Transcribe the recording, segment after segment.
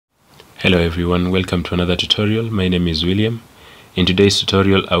Hello everyone, welcome to another tutorial. My name is William. In today's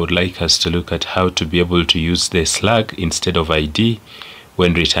tutorial I would like us to look at how to be able to use the slug instead of ID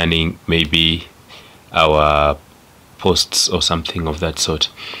when returning maybe our posts or something of that sort.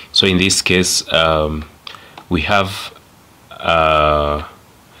 So in this case we have a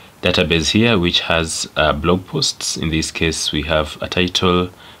database here which has blog posts. In this case we have a title,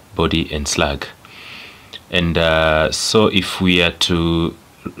 body and slug, and so if we are to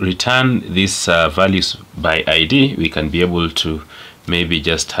return these values by ID, we can be able to maybe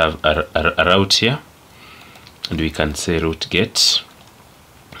just have a route here, and we can say route get.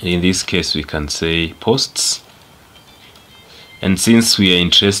 In this case we can say posts, and since we are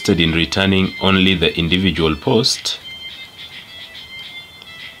interested in returning only the individual post,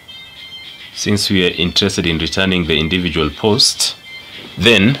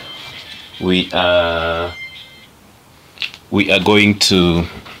 then we are going to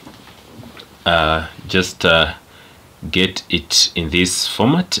just get it in this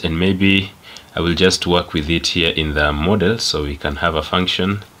format, and maybe I will just work with it here in the model, so we can have a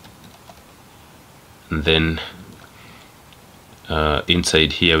function, and then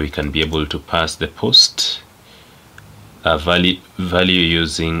inside here we can be able to pass the post value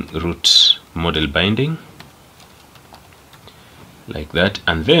using root model binding like that,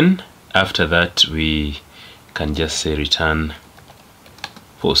 and then after that we can just say return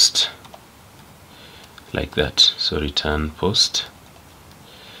post like that. So return post.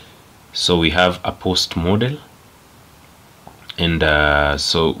 So we have a post model, and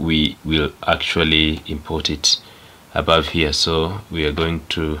so we will actually import it above here. So we are going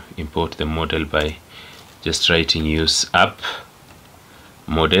to import the model by just writing use app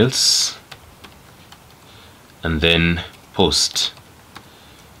models and then post.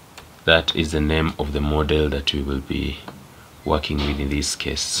 That is the name of the model that we will be working with in this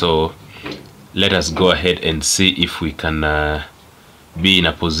case. So let us go ahead and see if we can be in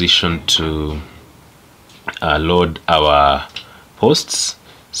a position to load our posts.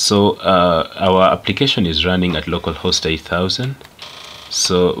 So our application is running at localhost 8000,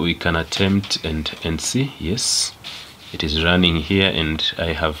 so we can attempt and see. Yes, it is running here, and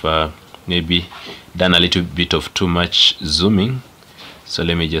I have maybe done a little bit of too much zooming. So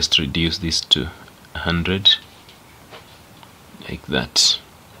let me just reduce this to 100 like that.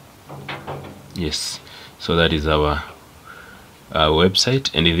 Yes, so that is our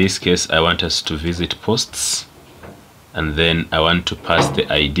website, and in this case I want us to visit posts, and then I want to pass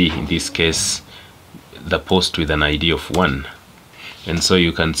the ID, in this case the post with an ID of 1, and so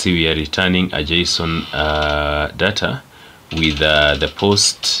you can see we are returning a JSON data with the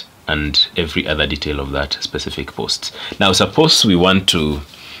post and every other detail of that specific post. Now suppose we want to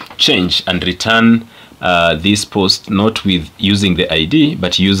change and return this post not with using the ID,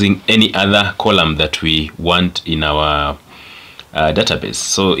 but using any other column that we want in our database.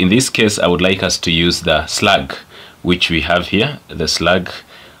 So in this case I would like us to use the slug which we have here, the slug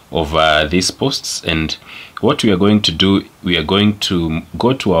of these posts, and what we are going to do, we are going to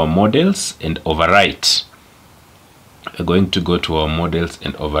go to our models and overwrite. We're going to go to our models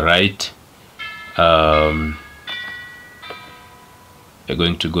and overwrite. We're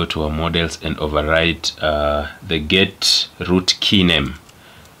going to go to our models and overwrite the getRouteKeyName,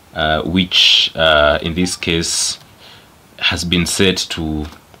 which in this case has been set to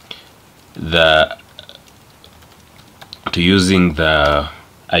using the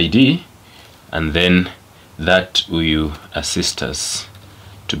ID, and then that will assist us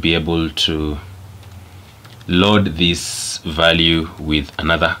to be able to load this value with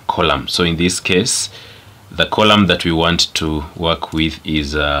another column. So in this case the column that we want to work with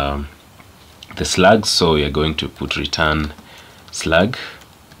is the slug, so we are going to put return slug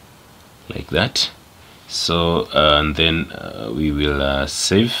like that. So and then we will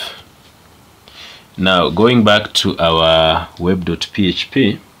save. Now going back to our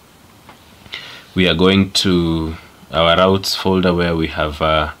web.php, we are going to our routes folder where we have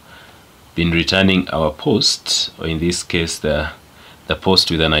been returning our posts, or in this case the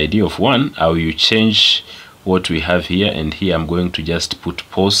post with an ID of 1. I will change what we have here, and here I'm going to just put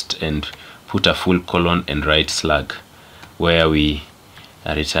post and put a full colon and write slug where we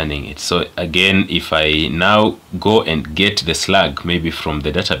are returning it. So again, if I now go and get the slug maybe from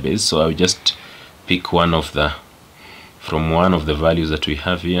the database, so I'll just pick one of the values that we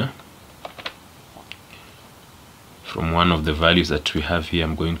have here. From one of the values that we have here,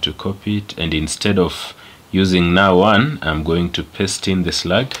 I'm going to copy it, and instead of using now 1, I'm going to paste in the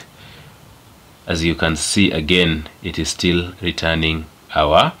slug. As you can see, again it is still returning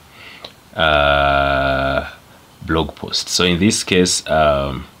our blog post. So in this case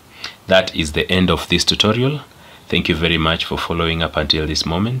that is the end of this tutorial. Thank you very much for following up until this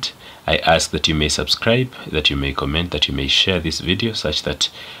moment. I ask that you may subscribe, that you may comment, that you may share this video such that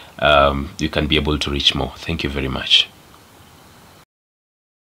you can be able to reach more. Thank you very much.